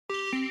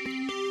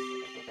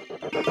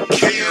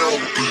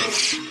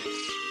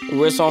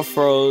Wrist on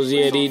froze,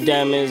 yeah, these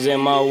diamonds in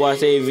my watch,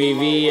 they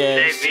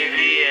VVS.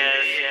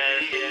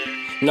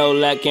 No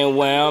lacking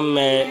where I'm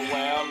at.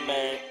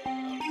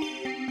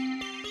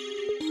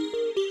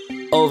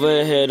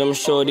 Overhead, them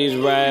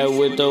shorties ride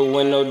with the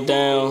window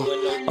down.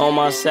 On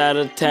my side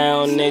of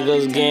town,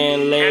 niggas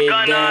getting laid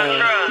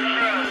down.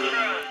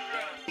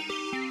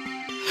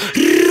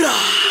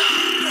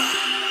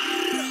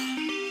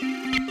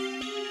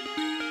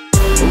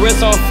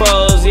 Wrist on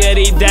froze, yeah,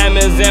 these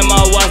diamonds in my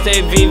watch,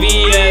 they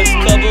VVS.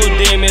 Couple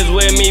demons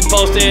with me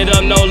posted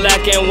up, no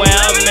lacking where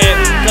I'm at.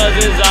 Cause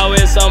it's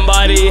always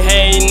somebody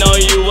hating on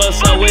you, what's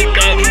up with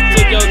that?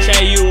 Took your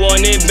chain, you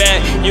want it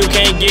back, you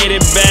can't get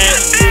it back.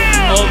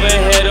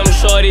 Overhead, them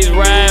shorties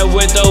ride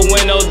with the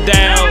window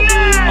down.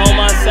 On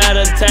my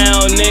side of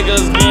town,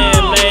 niggas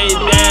getting laid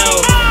down.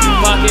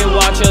 Pocket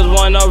watchers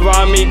wanna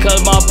rob me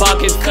cause my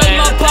pocket's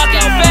fat.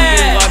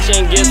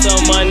 Watching, get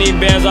some money,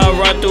 bands, I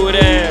run through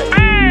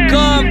that.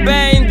 Gun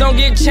bang, don't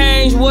get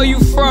changed, where you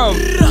from?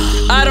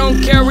 I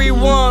don't carry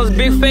ones,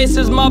 big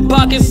faces, my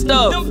pocket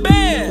stuff.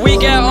 We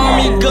got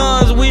army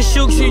guns, we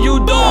shoot you,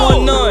 you don't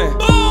want none.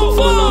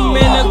 Full them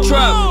in the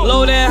trap,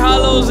 loaded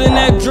hollows in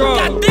that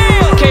drum.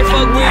 Can't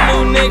fuck with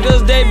new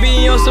niggas, they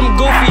be on some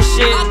goofy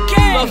shit.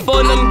 But for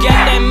them got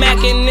that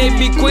Mac and they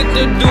be quick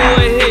to do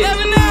a hit.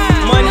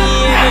 Money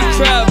in the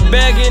trap,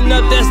 bagging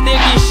up that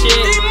sticky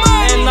shit.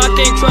 And I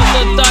can't trust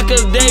a thought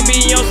cause they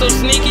be on some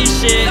sneaky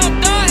shit.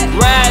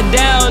 Ride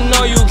down,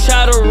 know you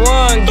try to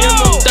run, give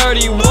them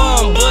 31.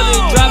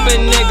 Bullet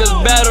dropping niggas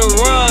better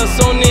run,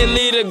 soon they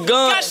lead a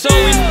gun. So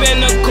we spin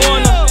the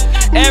corner,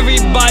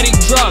 everybody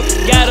drop.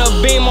 Got a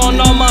beam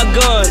on all my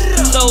guns,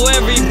 so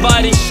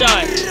everybody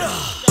shot.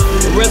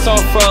 Wrist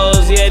on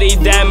froze, yeah, these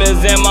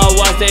diamonds in my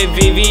watch, they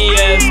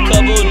VVS.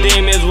 Couple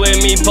demons with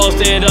me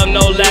posted up,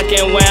 no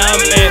lacking where I'm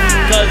at.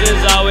 Cause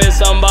it's always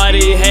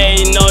somebody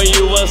hating on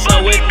you, what's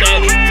up with that?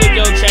 Took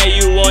your chain,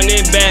 you want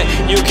it back,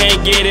 you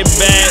can't get it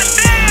back.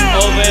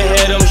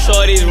 Overhead, them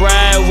shorties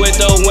ride with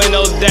the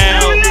window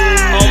down.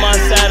 On my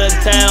side of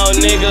town,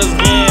 niggas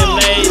getting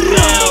laid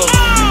down.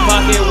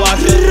 Pocket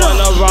watchers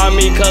wanna rob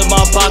me cause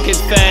my pocket's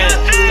fat.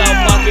 Stop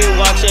pocket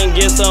watching,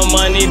 get some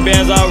money,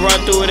 bands, I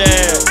run through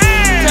that.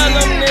 Tell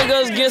them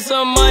niggas get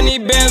some money,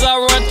 bands, I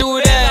run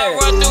through that.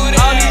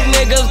 All these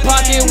niggas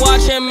pocket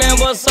watching, man,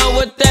 what's up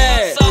with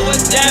that?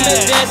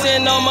 Diamonds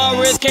dancing on my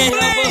wrist, can't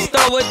help but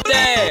start with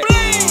that.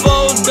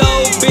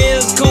 Four-door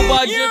Benz coupe,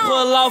 I just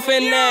pull off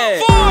in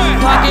that.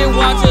 Pocket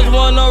watchers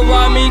wanna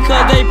rob me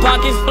cause they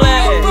pockets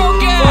flat.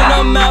 When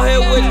I'm out here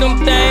with them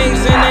things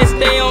and they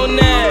stay on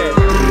that.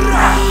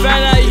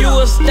 Found out you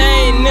a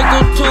stain,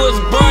 nickel to his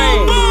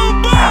brain.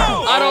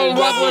 I don't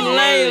rock with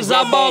lanes,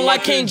 I ball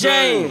like King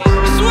James.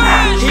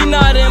 He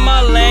not in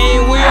my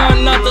lane, we are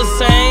not the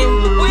same.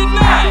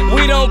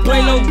 We don't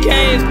play no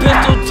games,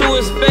 pistol to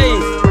his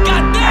face.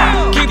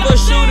 Keep a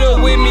shooter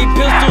with me,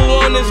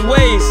 pistol on his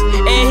waist.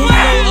 And he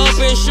go up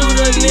and shoot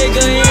a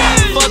nigga in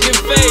his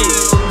fucking face.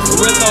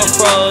 Wrist on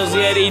froze,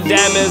 yeah, these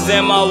diamonds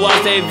in my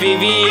watch, they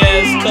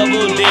VVS.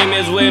 Couple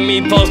demons with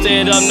me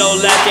posted up, no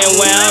lacking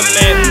where I'm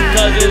at.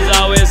 Cause it's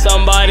always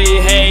somebody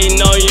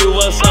hating on you,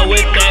 what's up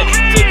with that?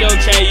 Took your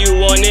chain, you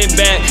want it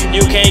back,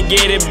 you can't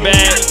get it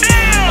back.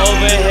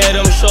 Overhead,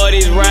 them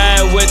shorties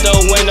ride with the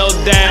window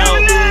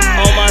down.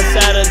 On my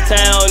side of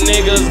town,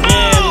 niggas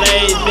getting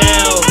laid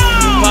down.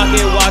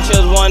 Pocket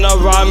watchers wanna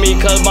rob me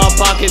cause my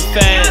pocket's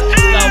fat.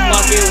 Stop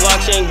pocket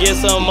watching, get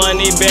some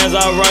money, bands,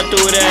 I run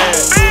through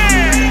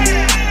that.